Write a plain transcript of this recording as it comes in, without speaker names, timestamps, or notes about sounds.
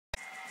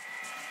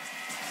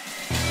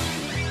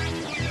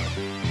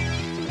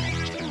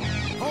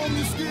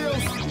your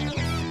skills.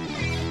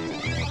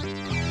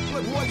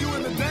 Look, boy, you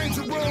in the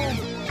danger room.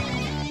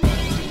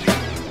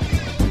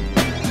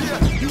 Yeah,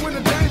 you in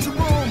the danger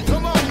room.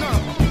 Come on now.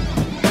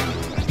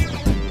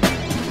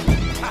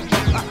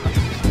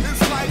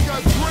 It's like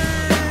a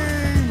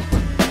dream.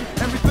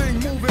 Everything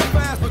moving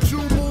fast, but you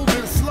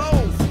moving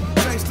slow.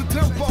 Change the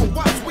tempo,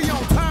 watch, we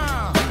on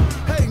time.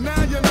 Hey,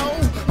 now you know.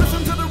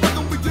 Listen to the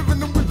rhythm we giving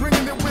them, we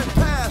bringing it with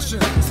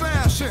passion.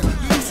 Smashing,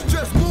 you should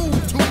just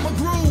move to my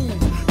groove.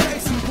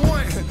 Case in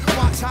point,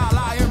 watch how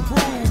I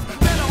improve.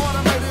 Then the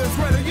automator is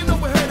ready, you know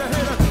we're hater,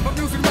 a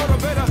music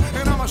motivator,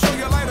 and I'ma show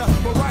you later.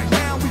 But right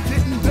now we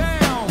getting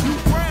down. You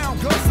brown,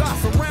 cause I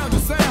surround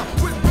your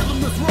sound with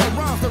rhythmless raw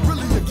rhymes that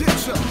really get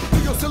you.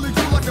 Do your silly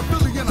crew like a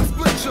Philly and I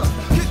split you.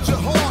 Hit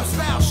your hard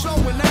style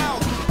showing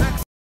out.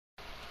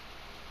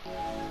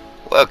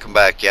 Welcome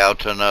back, y'all,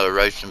 to another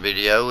racing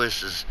video.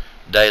 This is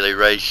Daily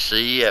Race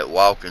C at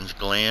Watkins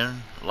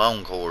Glean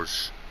Long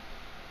Course.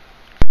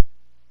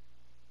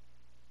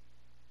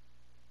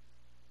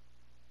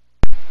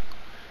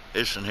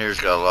 This one here's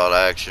got a lot of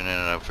action in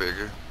it, I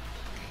figure.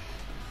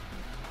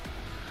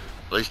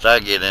 At least I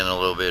get in a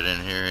little bit in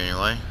here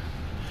anyway.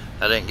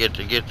 I didn't get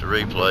the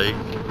replay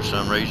for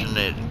some reason.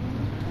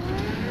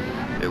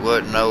 It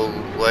wasn't no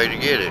way to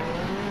get it,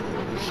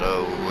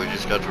 so we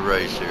just got the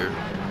race here.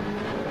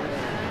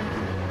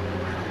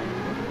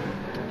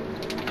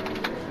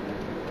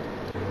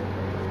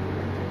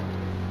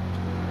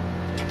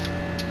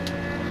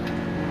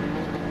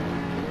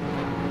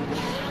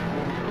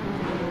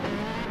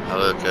 I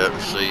look up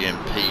and see in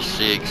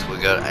P6 we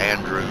got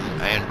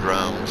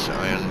Andromes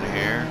in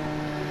here,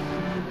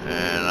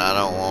 and I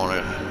don't want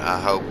to. I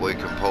hope we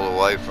can pull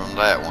away from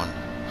that one.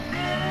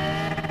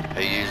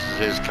 He uses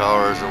his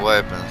car as a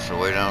weapon, so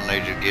we don't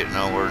need to get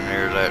nowhere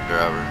near that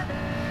driver.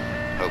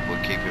 Hope we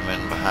keep him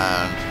in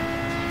behind.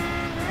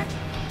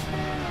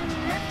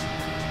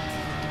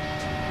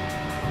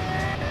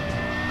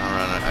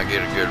 I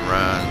get a good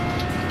run.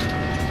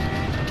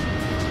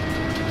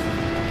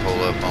 Pull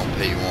up on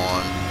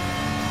P1.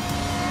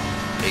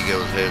 He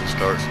goes ahead and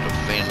starts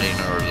defending,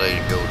 or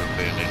they go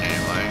defending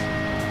anyway.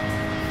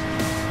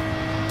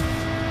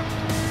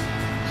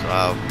 So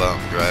I'll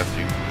bump draft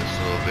him just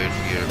a little bit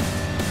to give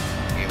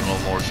him a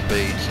little more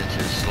speed since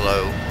it's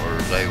slow, or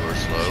they were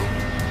slow.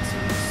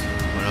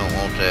 We don't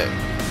want that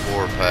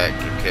 4-pack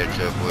to catch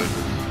up with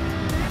us.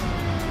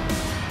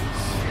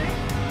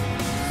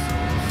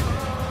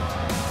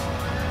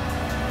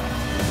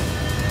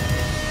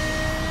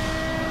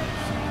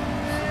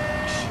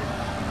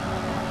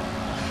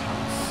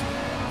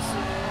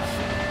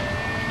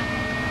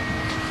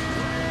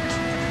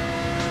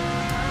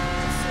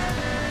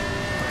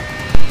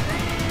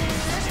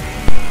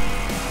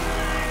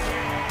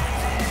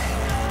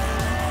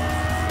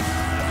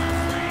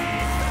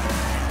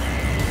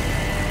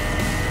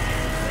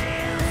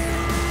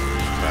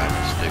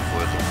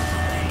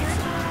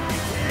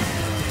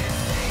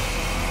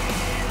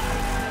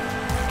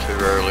 Too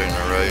early in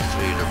the race to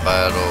either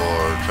battle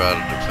or try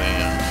to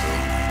defend, so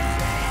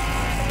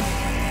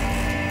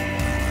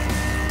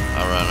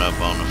I run up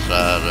on the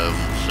side of them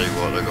and see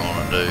what they're going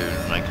to do,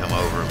 and they come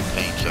over and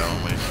pinch on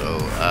me, so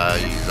I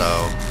use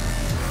off.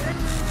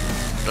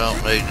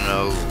 Don't need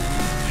no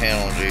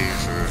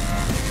penalties or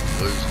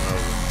losing no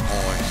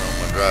points on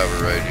my driver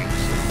rating,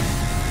 so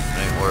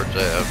it ain't worth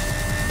that.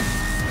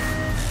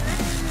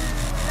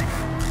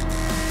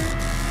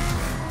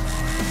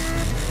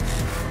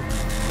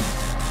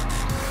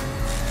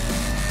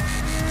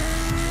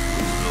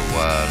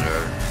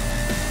 Wider.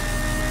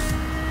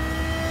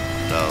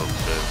 Dog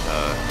says hi.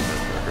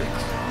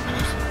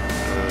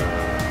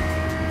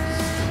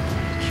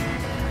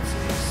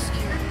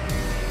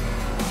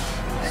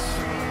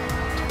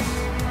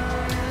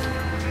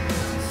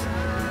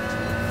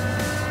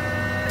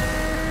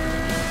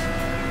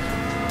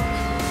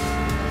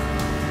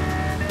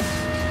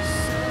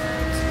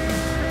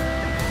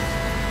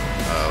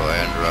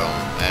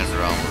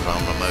 Andron was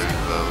on the move,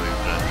 though. He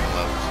didn't come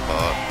up the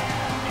spot.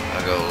 I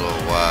go a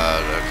little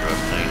wide after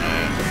I've seen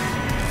that.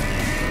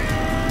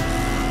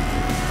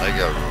 They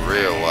go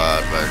real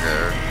wide back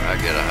there. I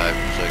get a half a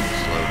second to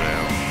slow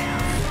down.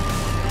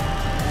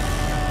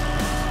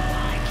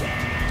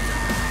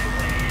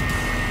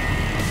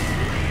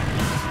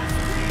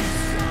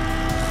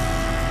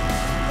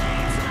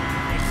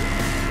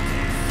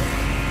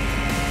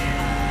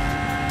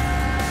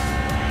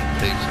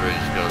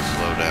 P3's got to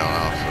slow down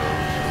also.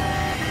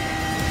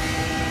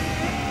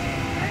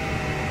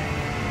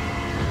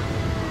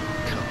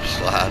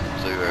 Sliding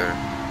through there.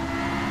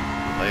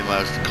 They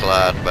must have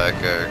collided back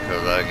there,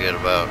 because I get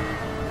about a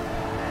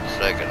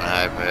second and a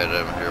half ahead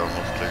of them here,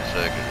 almost 2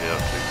 seconds. Yeah,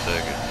 2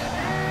 seconds.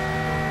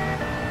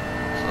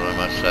 So they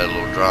must have had a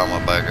little drama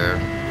back there.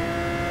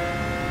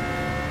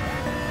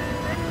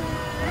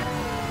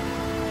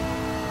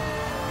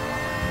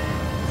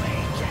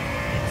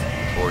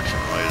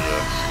 Fortunately, the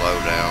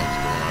slowdown's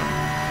going to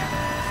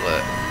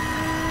let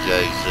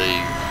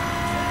JC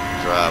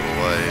drive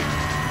away.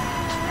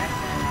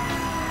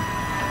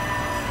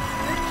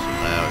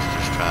 Now it's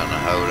just trying to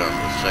hold on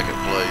to second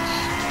place.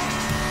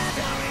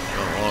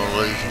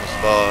 want to lose my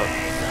spot.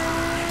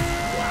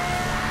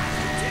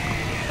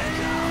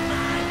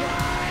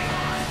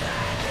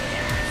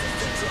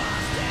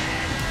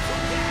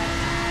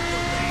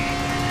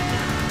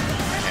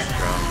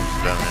 Drum's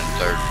done in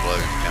third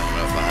place, coming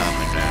up behind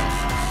me now.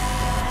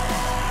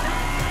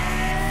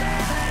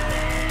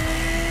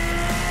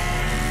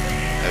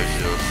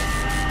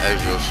 As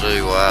you'll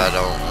see why I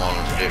didn't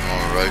want to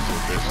race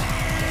with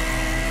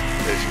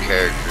this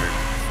character.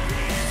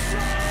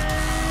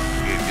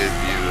 Get a good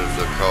view of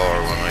the car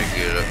when they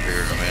get up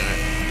here in a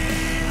minute.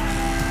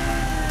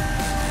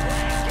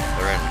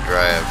 They're in the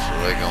drive, so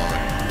they're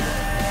gonna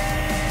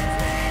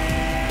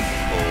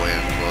pull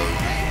in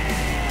close.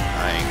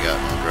 I ain't got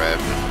no drive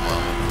at the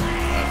moment.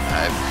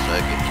 Half a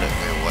second took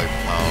me away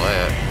from all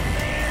that.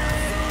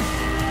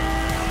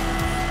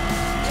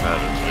 Try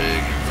to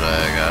zig and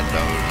zag. I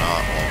do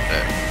not want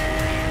that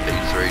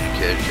P3 to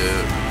catch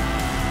up.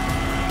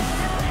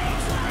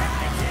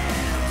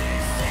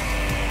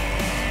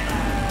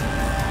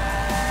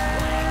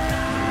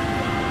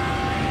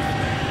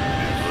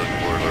 Just look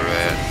where they're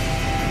at.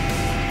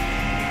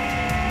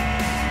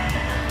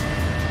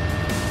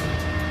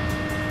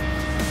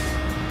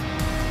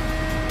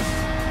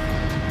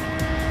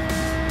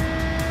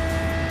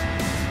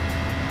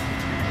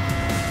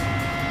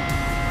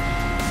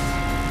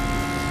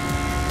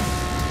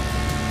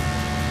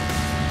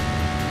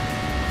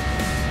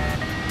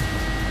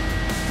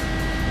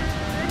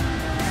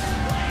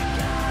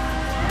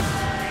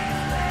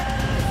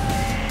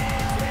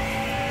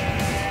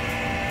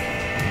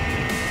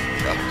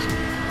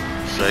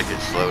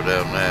 Second slow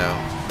down now.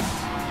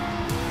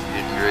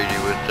 Getting greedy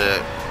with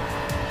that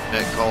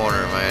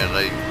corner, man.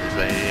 They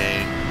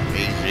ain't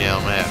easy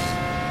on that.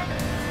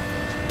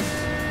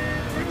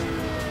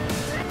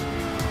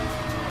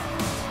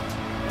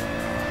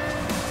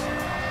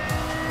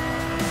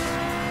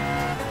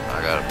 I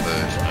gotta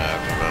push now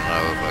because I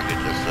know if I get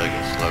this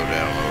second slow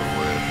down over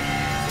with,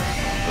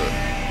 I'll put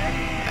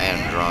and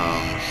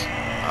drums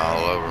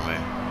all over me.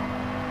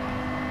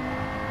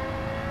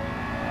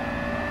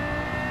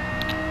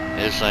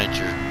 This ain't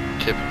your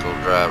typical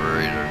driver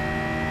either.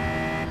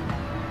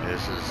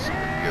 This is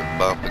your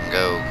bump and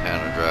go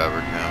kind of driver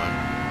coming.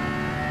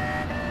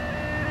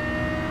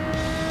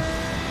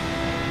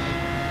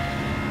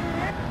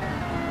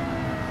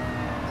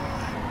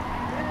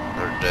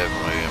 They're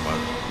definitely in my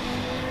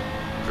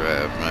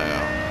drive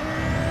now.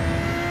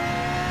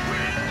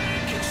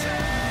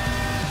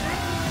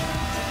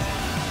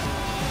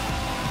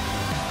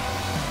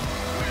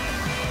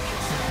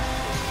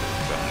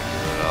 Trying to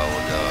give it all we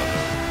got.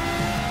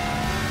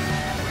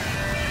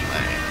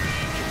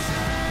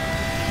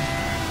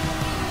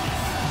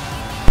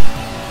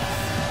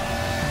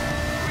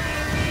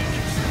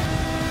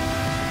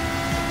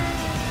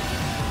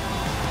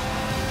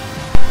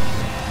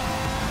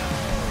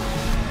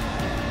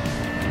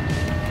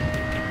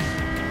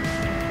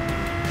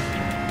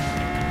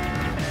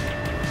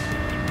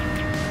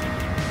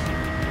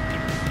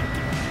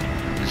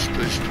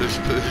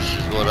 Push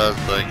is what I was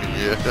thinking,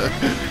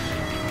 yeah.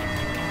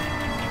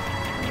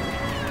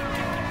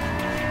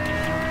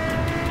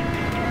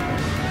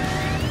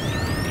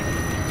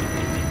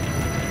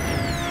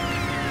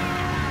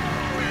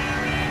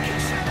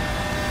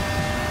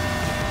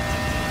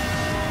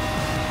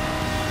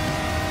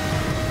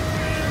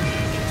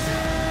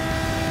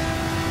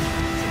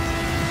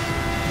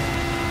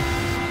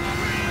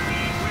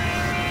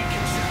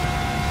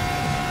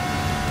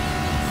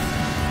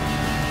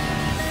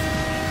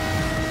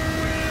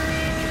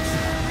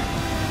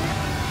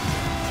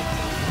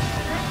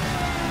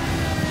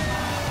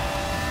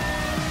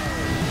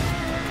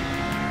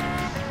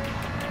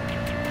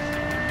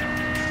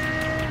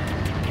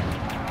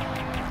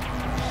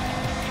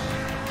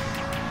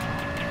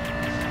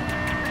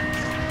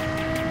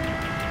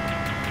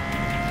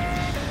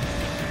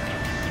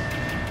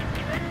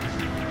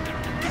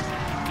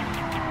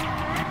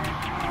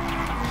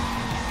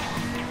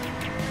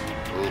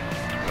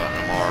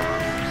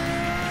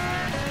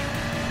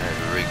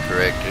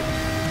 Corrected.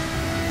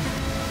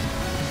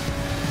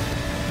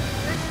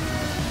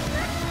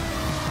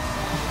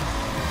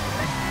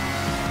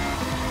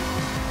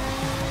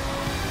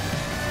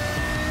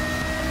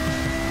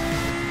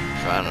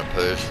 Trying to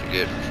push to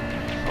get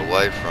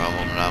away from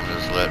them, and I'm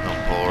just letting them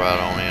pull right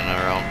on in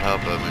there on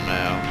top of me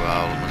now for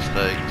all the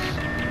mistakes.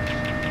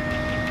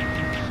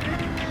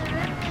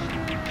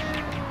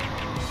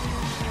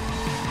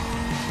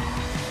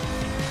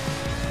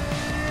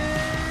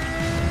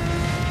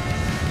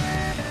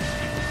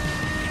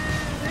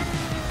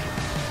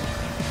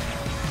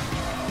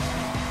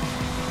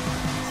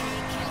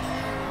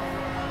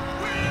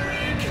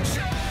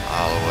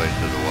 All the way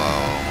to the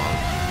wall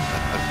almost.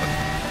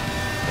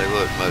 There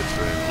wasn't much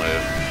room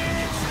left.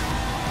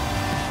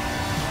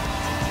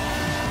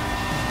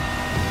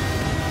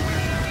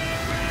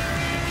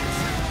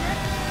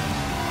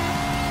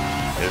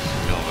 This is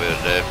going to be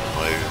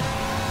definitely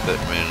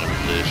putting me in a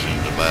position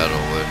to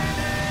battle with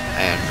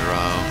hand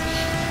drums.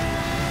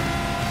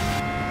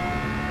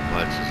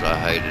 Much as I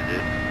hated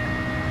it.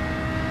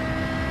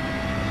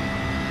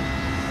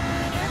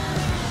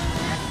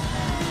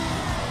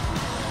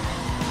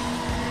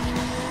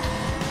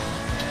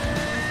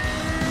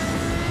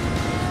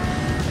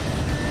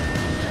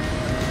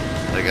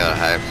 They got a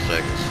half a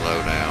second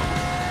slowdown.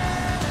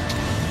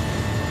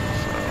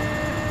 So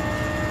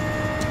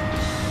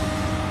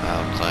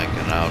I'm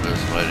thinking I'll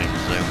just let him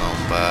zoom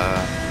on by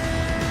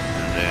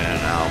and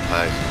then I'll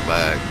pass him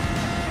back.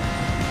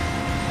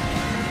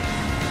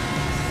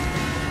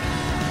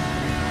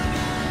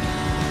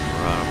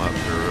 Run him up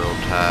to a real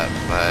tight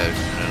pass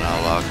and then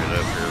I'll lock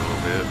it up here a little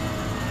bit.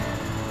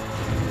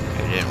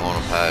 He didn't want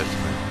to pass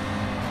me.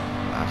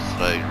 I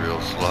stayed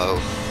real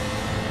slow.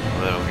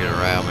 Let him get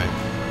around me.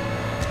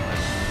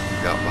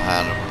 Got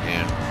behind him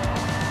again.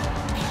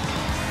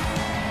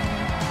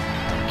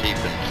 I'm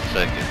keeping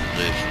second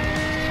position.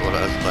 That's what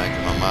I was thinking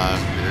in my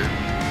mind here.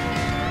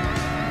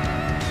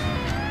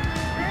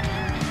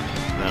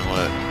 Then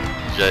let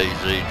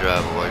Jay-Z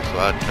drive away.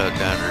 So I tuck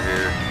under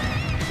here.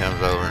 He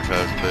comes over and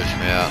tries to push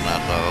me out and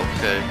I thought,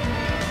 okay,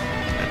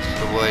 that's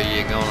the way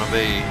you're gonna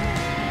be.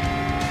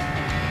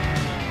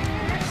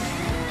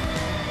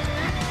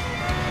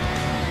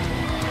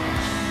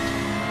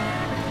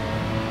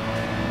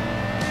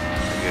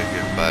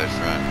 Fast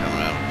run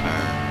coming out of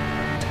turn.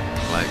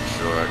 Make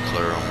sure I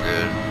clear them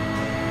good.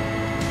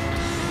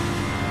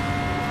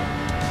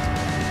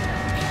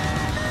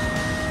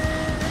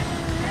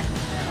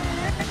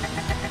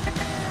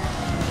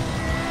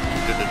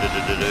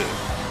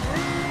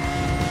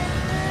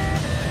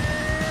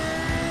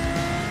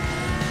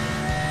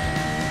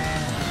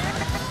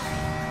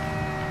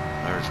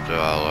 They're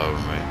still all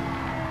over me.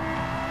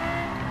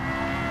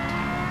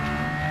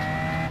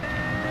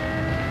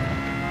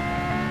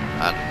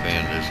 I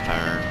defend this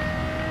turn.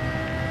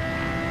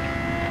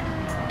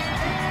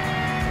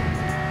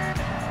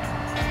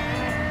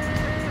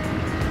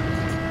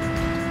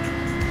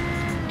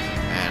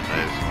 And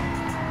this one.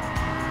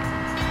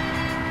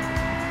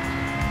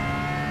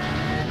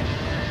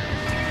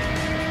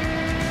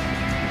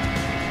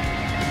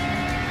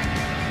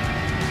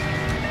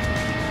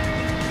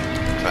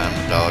 Trying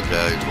to dodge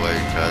out his way,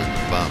 he tries to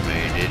bump me,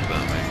 he did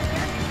bump me.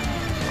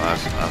 So I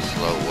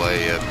slow way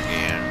up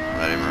again,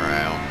 let him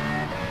around.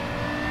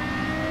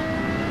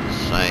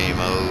 Same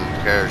old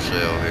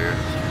carousel here.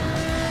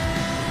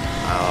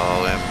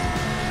 All them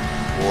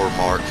war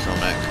marks on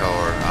that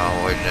car, all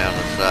the way down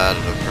the side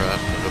of the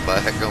front and the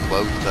back on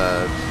both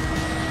sides.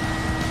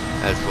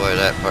 That's the way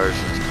that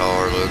person's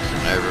car looks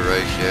in every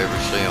race you ever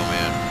see them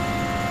in.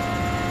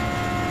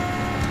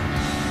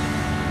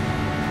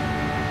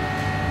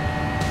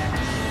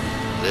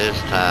 This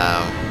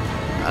time,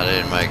 I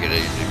didn't make it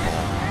easy for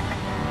them.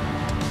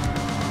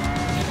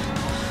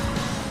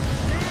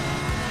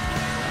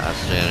 I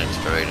sent it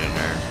straight in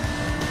there.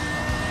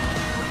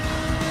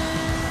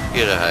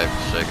 Get a half a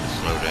second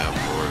slow down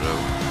for it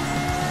though.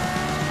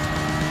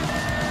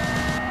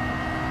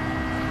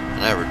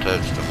 Never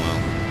touched the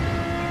moon.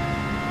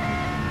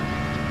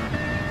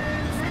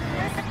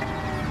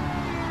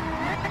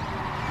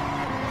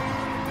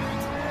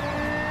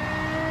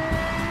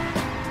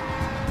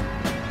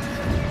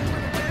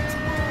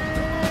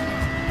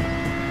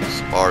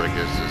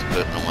 Spartacus is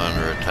putting them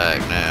under attack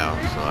now,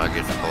 so I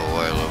get to pull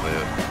away a little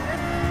bit.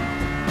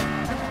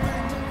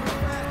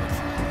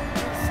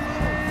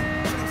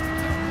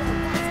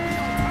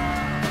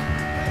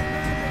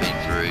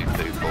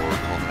 P4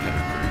 going at it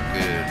pretty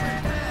good.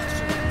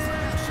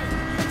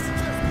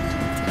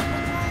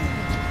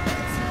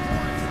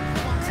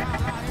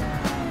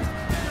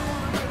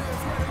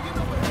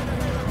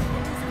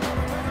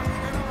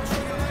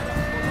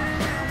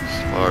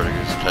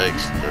 Spartacus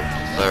takes the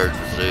third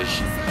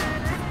position.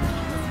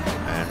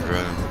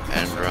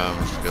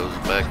 Andrums goes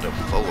back to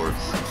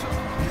fourth.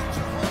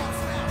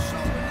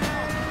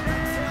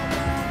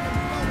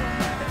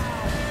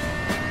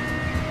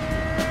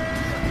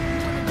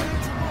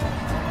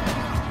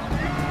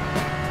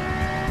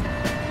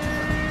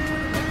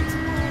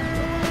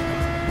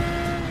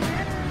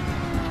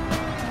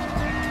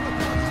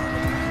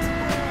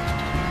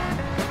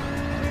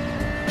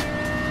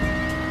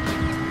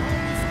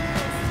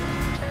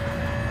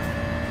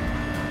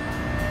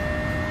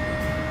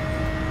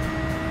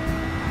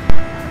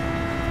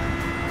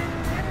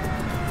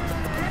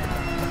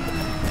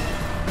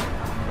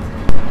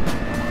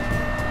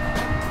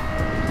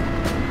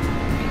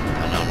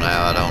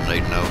 Now I don't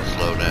need no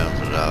slowdowns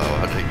at all.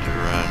 I need to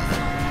run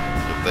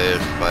the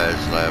best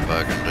fast lap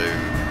I can do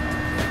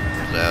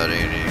without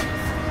any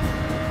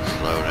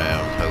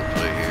slowdowns,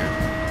 hopefully here.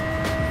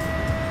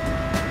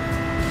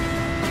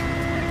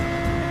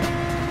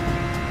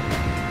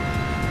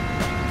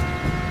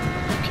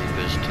 Keep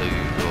this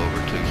go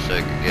over 2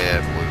 second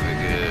gap, we'll be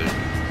good.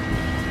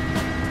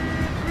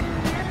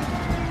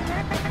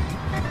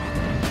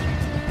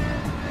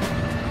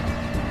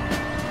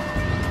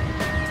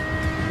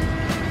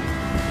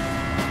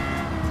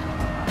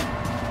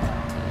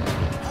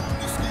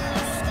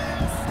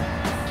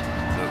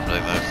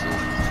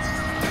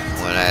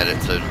 At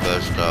it to the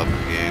bus stop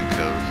again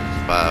because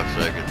it's 5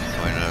 seconds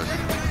between us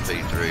and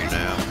P3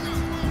 now.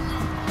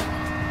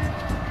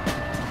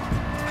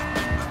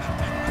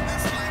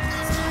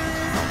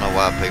 I don't know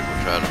why people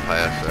try to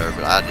pass there,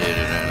 but I did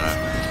it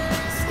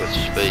with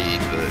speed,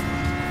 but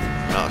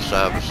not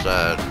side by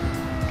side.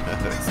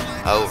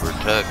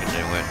 overtook and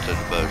then went to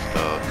the bus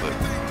stop. But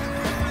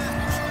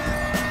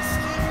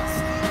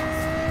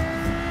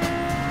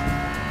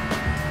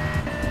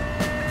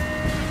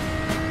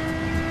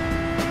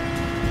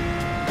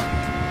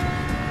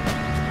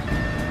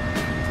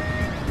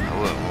I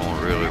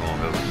wouldn't really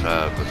want to go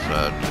side by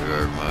side to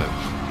her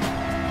much,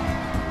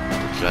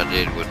 which I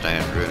did with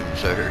Andrew and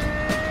Sir.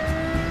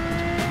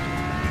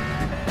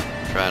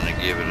 Trying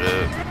to give it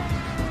up.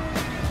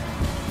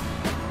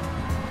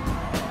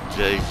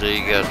 Jay-Z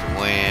got the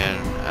win.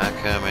 I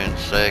come in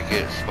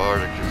second.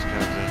 Spartacus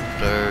comes in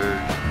third.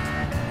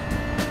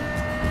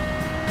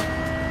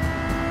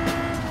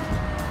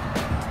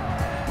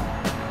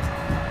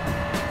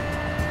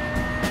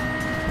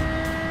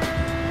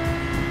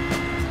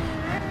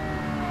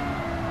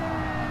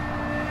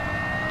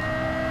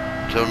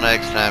 Until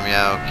next time,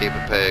 y'all, keep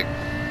a peg.